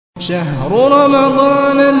شهر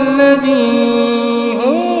رمضان الذي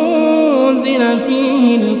أنزل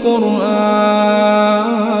فيه القرآن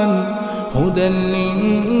هدى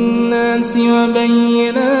للناس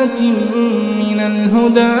وبينات من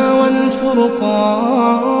الهدى والفرقان.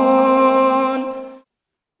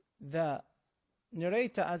 The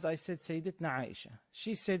narrator, as I said, Sayyidatna Aisha,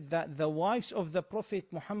 she said that the wives of the Prophet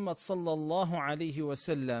Muhammad sallallahu alaihi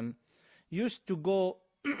wasallam used to go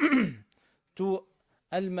to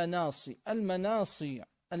al-manasi. Al-manasi,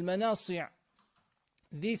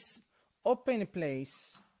 this open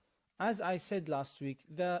place. As I said last week,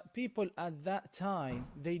 the people at that time,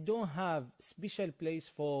 they don't have special place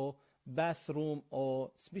for bathroom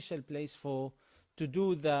or special place for to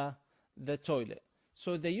do the toilet.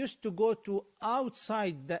 So they used to go to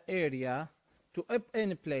outside the area, to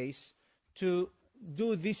open place, to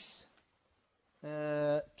do this,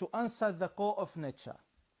 to answer the call of nature.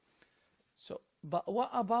 So, but what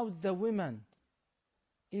about the women?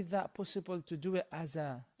 Is that possible to do it as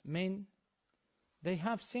a men? They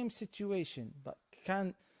have same situation, but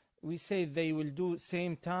can we say they will do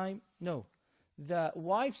same time? No. The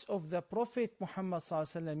wives of the Prophet Muhammad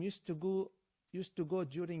ﷺ used to go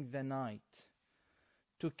during the night,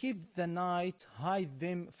 to keep the night, hide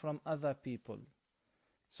them from other people.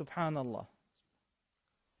 Subhanallah.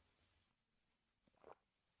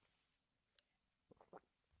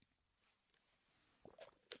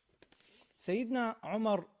 Sayyidina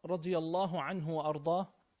Umar radiyallahu anhu wa ardah,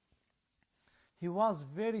 he was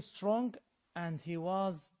very strong and he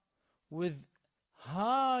was with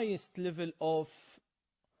highest level of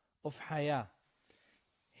haya.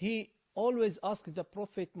 He always asked the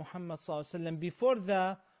Prophet Muhammad ﷺ before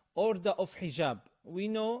the order of hijab. We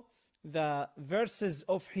know the verses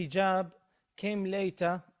of hijab came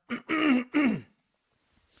later.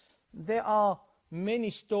 There are many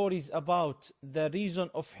stories about the reason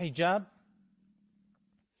of hijab.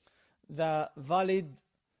 The valid,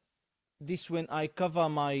 this when I cover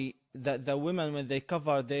the women when they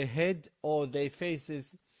cover their head or their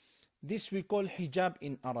faces, this we call hijab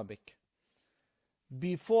in Arabic.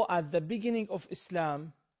 Before, at the beginning of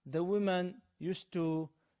Islam, the women used to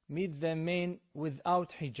meet the men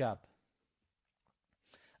without hijab.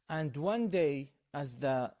 And one day, as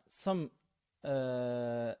some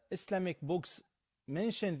Islamic books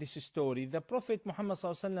mention this story, the Prophet Muhammad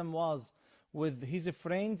ﷺ was with his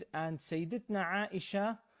friends and Sayyidatna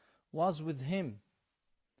Aisha was with him.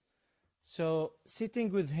 So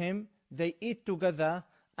sitting with him, they eat together.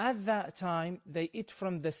 At that time, they eat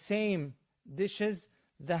from the same dishes.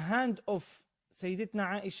 The hand of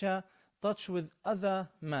Sayyidatna Aisha touched with other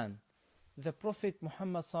man. The Prophet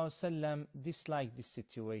Muhammad ﷺ disliked this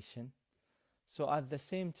situation. So at the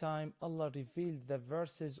same time, Allah revealed the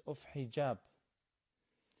verses of hijab.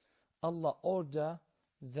 Allah ordered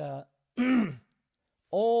the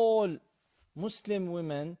all Muslim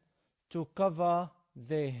women to cover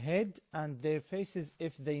their head and their faces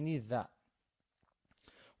if they need that.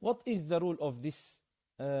 What is the rule of this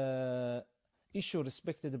issue,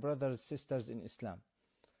 respected brothers and sisters in Islam?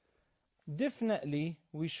 Definitely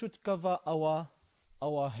we should cover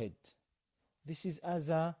our head. This is as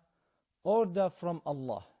a order from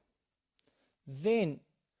Allah. Then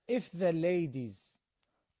if the ladies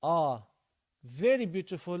are very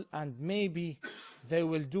beautiful and maybe they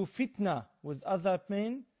will do fitna with other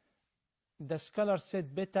men, the scholar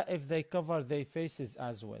said better if they cover their faces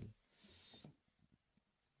as well.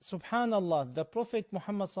 Subhanallah, the Prophet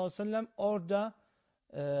Muhammad ﷺ ordered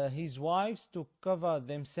his wives to cover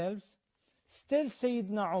themselves. Still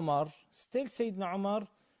Sayyidina Umar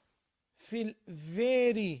feel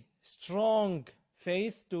very strong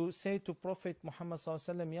faith to say to Prophet Muhammad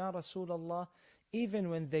ﷺ, Ya Rasulullah, even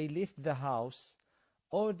when they left the house,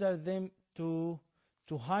 order them to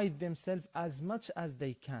hide themselves as much as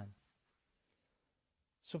they can.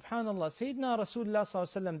 Subhanallah, Sayyidina Rasulullah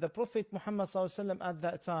ﷺ, the Prophet Muhammad ﷺ at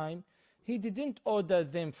that time, he didn't order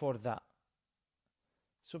them for that.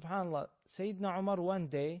 Subhanallah, Sayyidina Umar one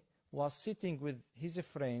day was sitting with his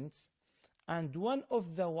friends, and one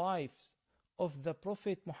of the wives of the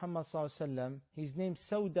Prophet Muhammad ﷺ, his name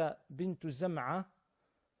Zouba bint Zam'a,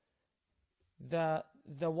 the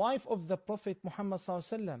wife of the Prophet Muhammad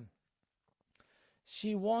ﷺ,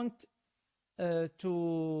 she want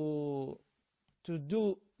to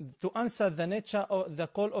answer the nature or the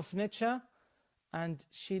call of nature, and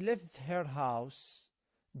she left her house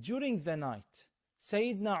during the night.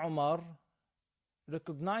 Sayyidina Umar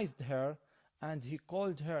recognized her and he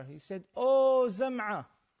called her. He said, "Oh Zam'a,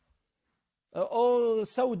 oh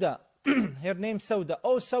Zouba," her name Zouba.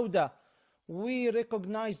 "Oh Zouba, we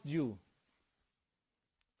recognized you."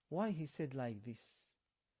 Why he said like this?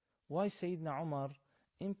 why Sayyidina Umar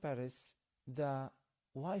embarrassed the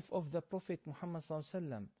wife of the Prophet Muhammad sallallahu alaihi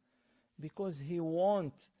wasallam? Because he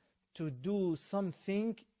want to do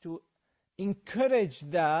something to encourage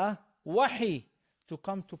the wahi to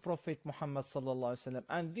come to Prophet Muhammad sallallahu alaihi wasallam.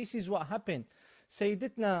 And this is what happened.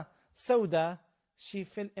 Sayyidatna Sauda, she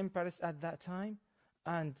felt embarrassed at that time,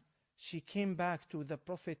 and she came back to the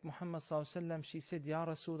Prophet Muhammad sallallahu alaihi wasallam. She said, Ya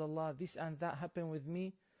Rasulullah, this and that happened with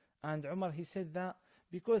me. And Umar, he said that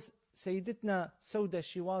because Sayyidatna Sauda,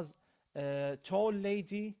 she was a tall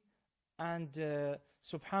lady, and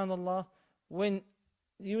subhanallah, when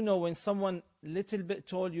you know, when someone little bit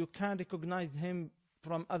tall, you can't recognize him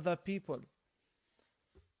from other people.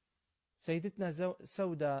 Sayyidatna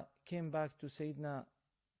Sauda came back to Sayyidina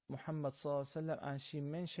Muhammad sallallahu alaihi wasallam, and she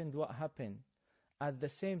mentioned what happened. At the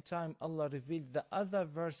same time, Allah revealed the other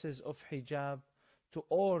verses of hijab to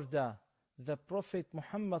order the Prophet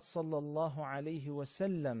Muhammad sallallahu alaihi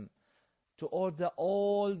wasallam to order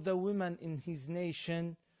all the women in his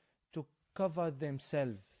nation to cover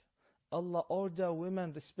themselves. Allah order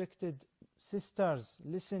women, respected sisters,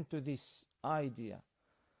 listen to this idea.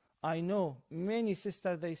 I know many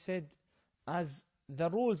sisters, they said, as the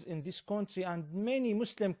rules in this country and many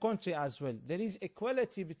Muslim country as well, there is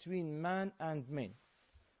equality between man and men.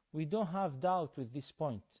 We don't have doubt with this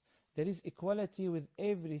point. There is equality with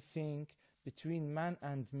everything between man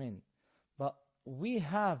and men. But we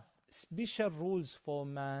have special rules for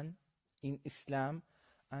man in Islam,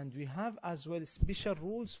 and we have as well special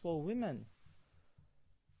rules for women.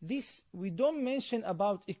 This, we don't mention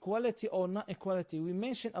about equality or not equality. We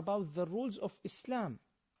mention about the rules of Islam.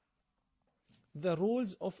 The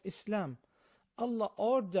rules of Islam. Allah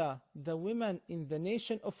ordered the women in the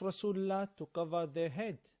nation of Rasulullah to cover their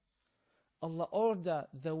head. Allah ordered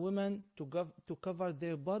the women to cover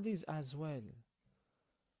their bodies as well.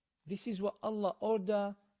 This is what Allah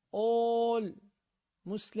ordered all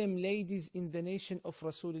Muslim ladies in the nation of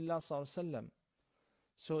Rasulullah sallallahu alaihi wasallam.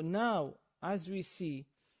 So now, as we see,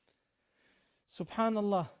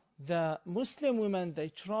 subhanallah, the Muslim women, they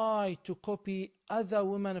try to copy other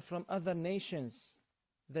women from other nations.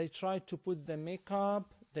 They try to put the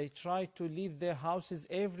makeup, they try to leave their houses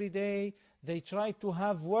every day, they try to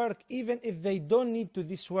have work even if they don't need to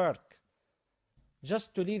this work,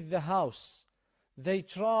 just to leave the house. They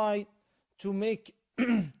try to make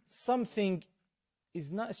something is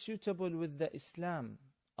not suitable with the Islam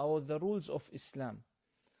or the rules of Islam.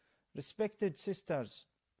 Respected sisters,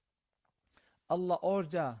 Allah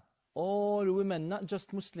order all women, not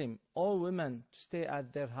just Muslim, all women to stay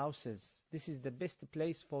at their houses. This is the best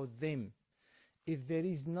place for them if there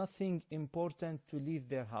is nothing important to leave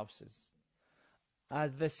their houses.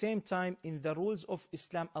 At the same time, in the rules of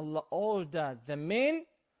Islam, Allah ordered the men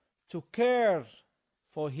to care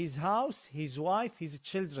for his house, his wife, his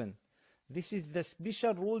children. This is the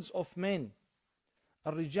special rules of men.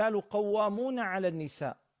 الرجال قوامون على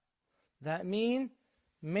النساء. That means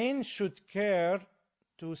men should care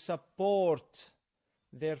to support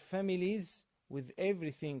their families with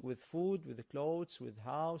everything, with food, with clothes, with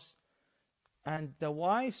house. And the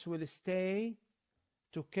wives will stay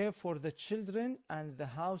to care for the children and the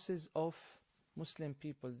houses of Muslim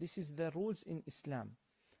people. This is the rules in Islam.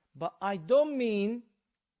 But I don't mean,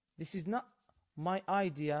 this is not my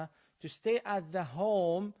idea, to stay at the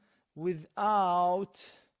home without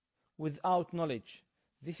knowledge.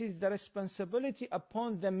 This is the responsibility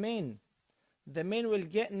upon the men. The men will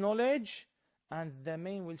get knowledge, and the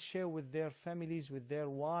men will share with their families, with their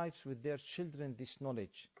wives, with their children this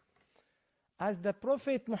knowledge. As the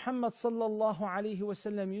Prophet Muhammad sallallahu alaihi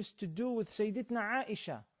wasallam used to do with Sayyidatna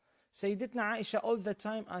Aisha. Sayyidatna Aisha all the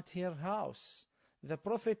time at her house. The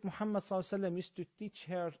Prophet Muhammad sallallahu alaihi wasallam used to teach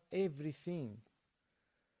her everything.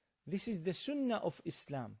 This is the sunnah of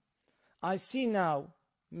Islam. I see now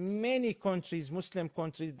many countries, Muslim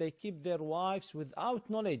countries, they keep their wives without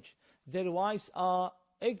knowledge. Their wives are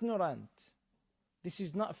ignorant. This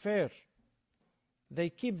is not fair. They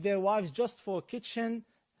keep their wives just for kitchen,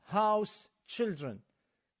 house, children.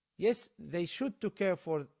 Yes, they should to care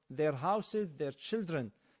for their houses, their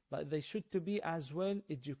children, but they should to be as well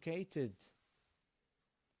educated.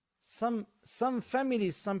 Some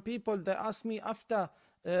families, some people, they ask me after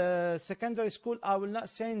secondary school, I will not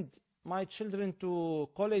send my children to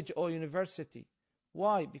college or university.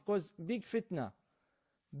 Why? Because big fitna.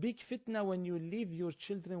 Big fitna when you leave your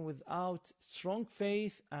children without strong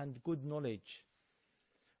faith and good knowledge.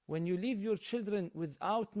 When you leave your children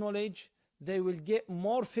without knowledge, they will get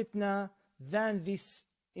more fitna than this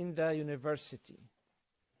in the university.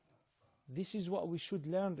 This is what we should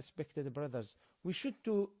learn, respected brothers. We should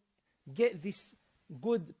to get this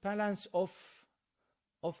good balance of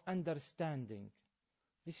of understanding.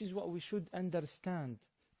 This is what we should understand.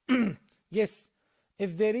 Yes,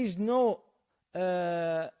 if there is no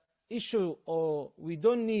issue, or we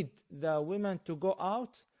don't need the women to go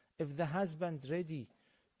out, if the husband ready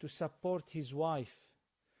to support his wife,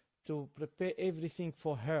 to prepare everything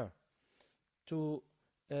for her, to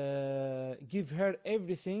give her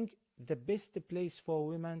everything, the best place for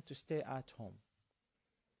women to stay at home.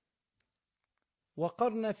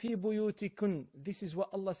 وَقَرْنَ فِي بُيُوتِكُنْ. This is what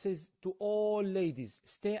Allah says to all ladies.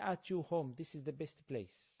 Stay at your home. This is the best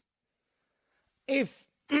place. If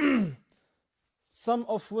some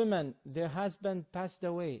of women, their husband passed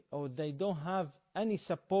away, or they don't have any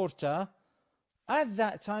supporter, at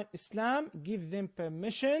that time Islam gives them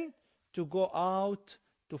permission to go out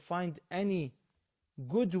to find any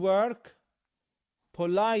good work,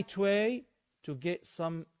 polite way to get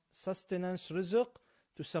some sustenance, rizq,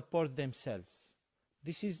 to support themselves.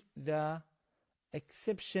 This is the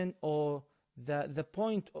exception, or the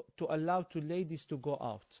point to allow to ladies to go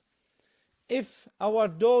out. If our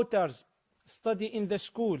daughters study in the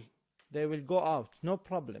school, they will go out, no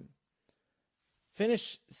problem.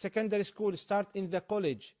 Finish secondary school, start in the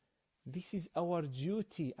college. This is our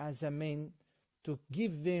duty as a man, to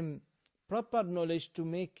give them proper knowledge, to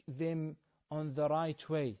make them on the right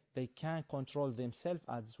way. They can control themselves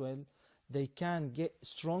as well. They can get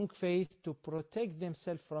strong faith to protect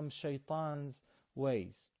themselves from shaitan's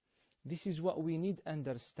ways. This is what we need to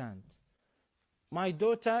understand. My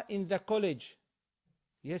daughter in the college,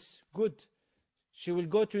 yes, good. She will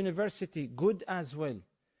go to university, good as well.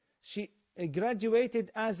 She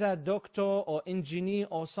graduated as a doctor or engineer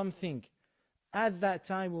or something. At that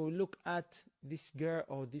time, we will look at this girl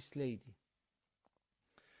or this lady.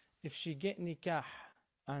 If she get nikah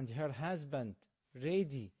and her husband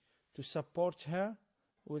ready to support her,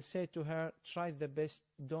 we'll say to her, try the best,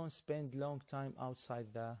 don't spend long time outside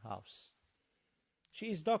the house.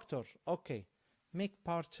 She is doctor, okay, make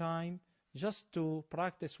part-time just to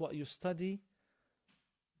practice what you study,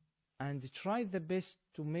 and try the best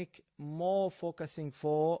to make more focusing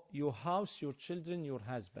for your house, your children, your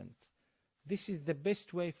husband. This is the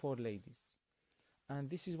best way for ladies. And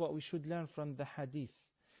this is what we should learn from the hadith.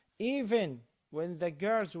 Even when the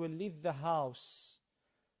girls will leave the house,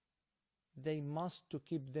 they must to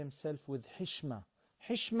keep themselves with hishma.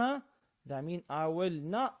 Hishma, that means I will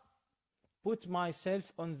not put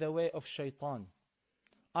myself on the way of shaitan.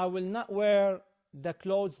 I will not wear the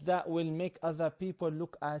clothes that will make other people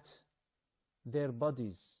look at their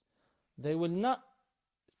bodies. They will not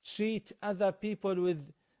treat other people with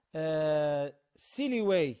a silly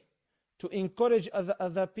way to encourage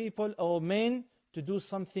other people or men to do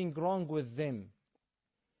something wrong with them.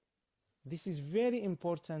 This is very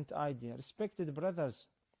important idea. Respected brothers,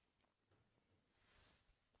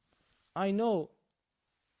 I know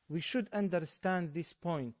we should understand this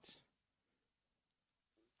point.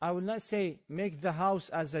 I will not say make the house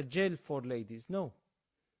as a jail for ladies. No.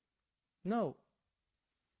 No.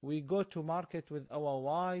 We go to market with our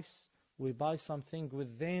wives. We buy something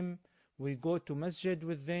with them. We go to masjid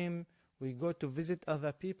with them. We go to visit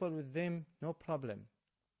other people with them. No problem.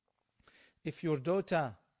 If your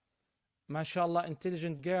daughter, mashallah,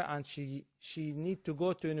 intelligent girl, and she need to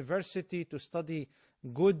go to university to study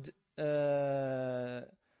good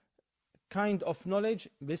kind of knowledge,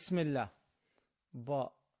 bismillah.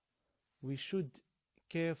 But we should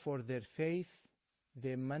care for their faith,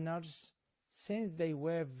 their manners, since they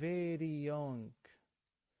were very young.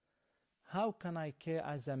 How can I care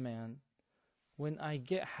as a man? When I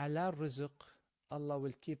get halal rizq, Allah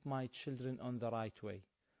will keep my children on the right way.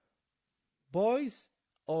 Boys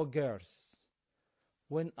or girls,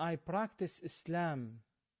 when I practice Islam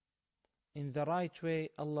in the right way,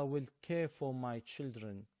 Allah will care for my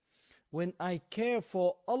children. When I care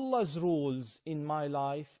for Allah's rules in my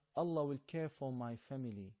life, Allah will care for my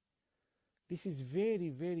family. This is very,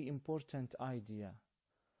 very important idea.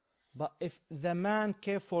 But if the man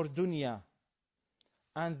care for dunya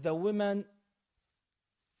and the woman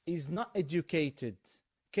is not educated,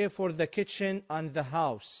 care for the kitchen and the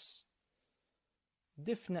house,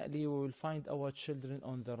 definitely we will find our children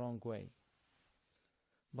on the wrong way.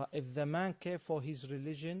 But if the man care for his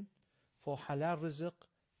religion, for halal rizq,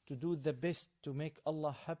 to do the best to make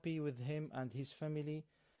Allah happy with him and his family,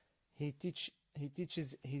 he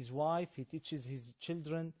teaches his wife, he teaches his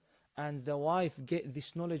children, and the wife get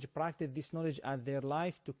this knowledge, practice this knowledge at their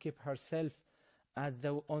life to keep herself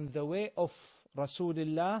on the way of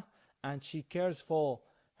Rasulullah, and she cares for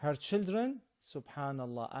her children.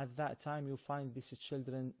 Subhanallah, at that time you find these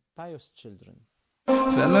children pious children.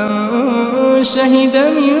 فمن شهد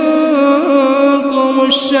منكم منكم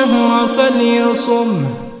الشهر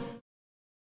فليصمه